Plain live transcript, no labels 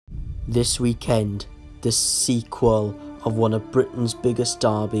This weekend, the sequel of one of Britain's biggest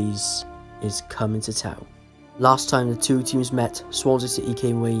derbies is coming to town. Last time the two teams met, Swansea City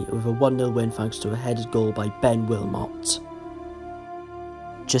came away with a 1-0 win thanks to a headed goal by Ben Wilmot.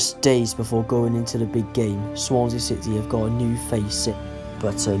 Just days before going into the big game, Swansea City have got a new face in,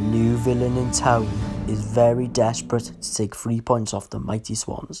 but a new villain in town is very desperate to take 3 points off the mighty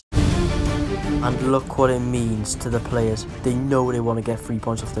Swans. And look what it means to the players. They know they want to get 3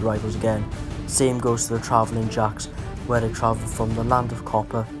 points off their rivals again. Same goes to the travelling Jacks, where they travel from the land of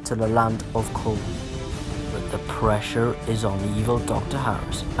copper to the land of coal. But the pressure is on evil Dr.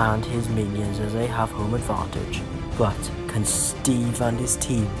 Harris and his minions as they have home advantage. But can Steve and his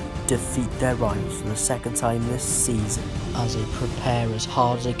team defeat their rivals for the second time this season as they prepare as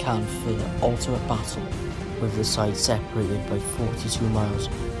hard as they can for the ultimate battle? With the side separated by 42 miles,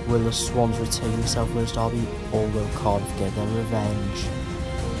 will the Swans retain the South Wales derby, or will Cardiff get their revenge?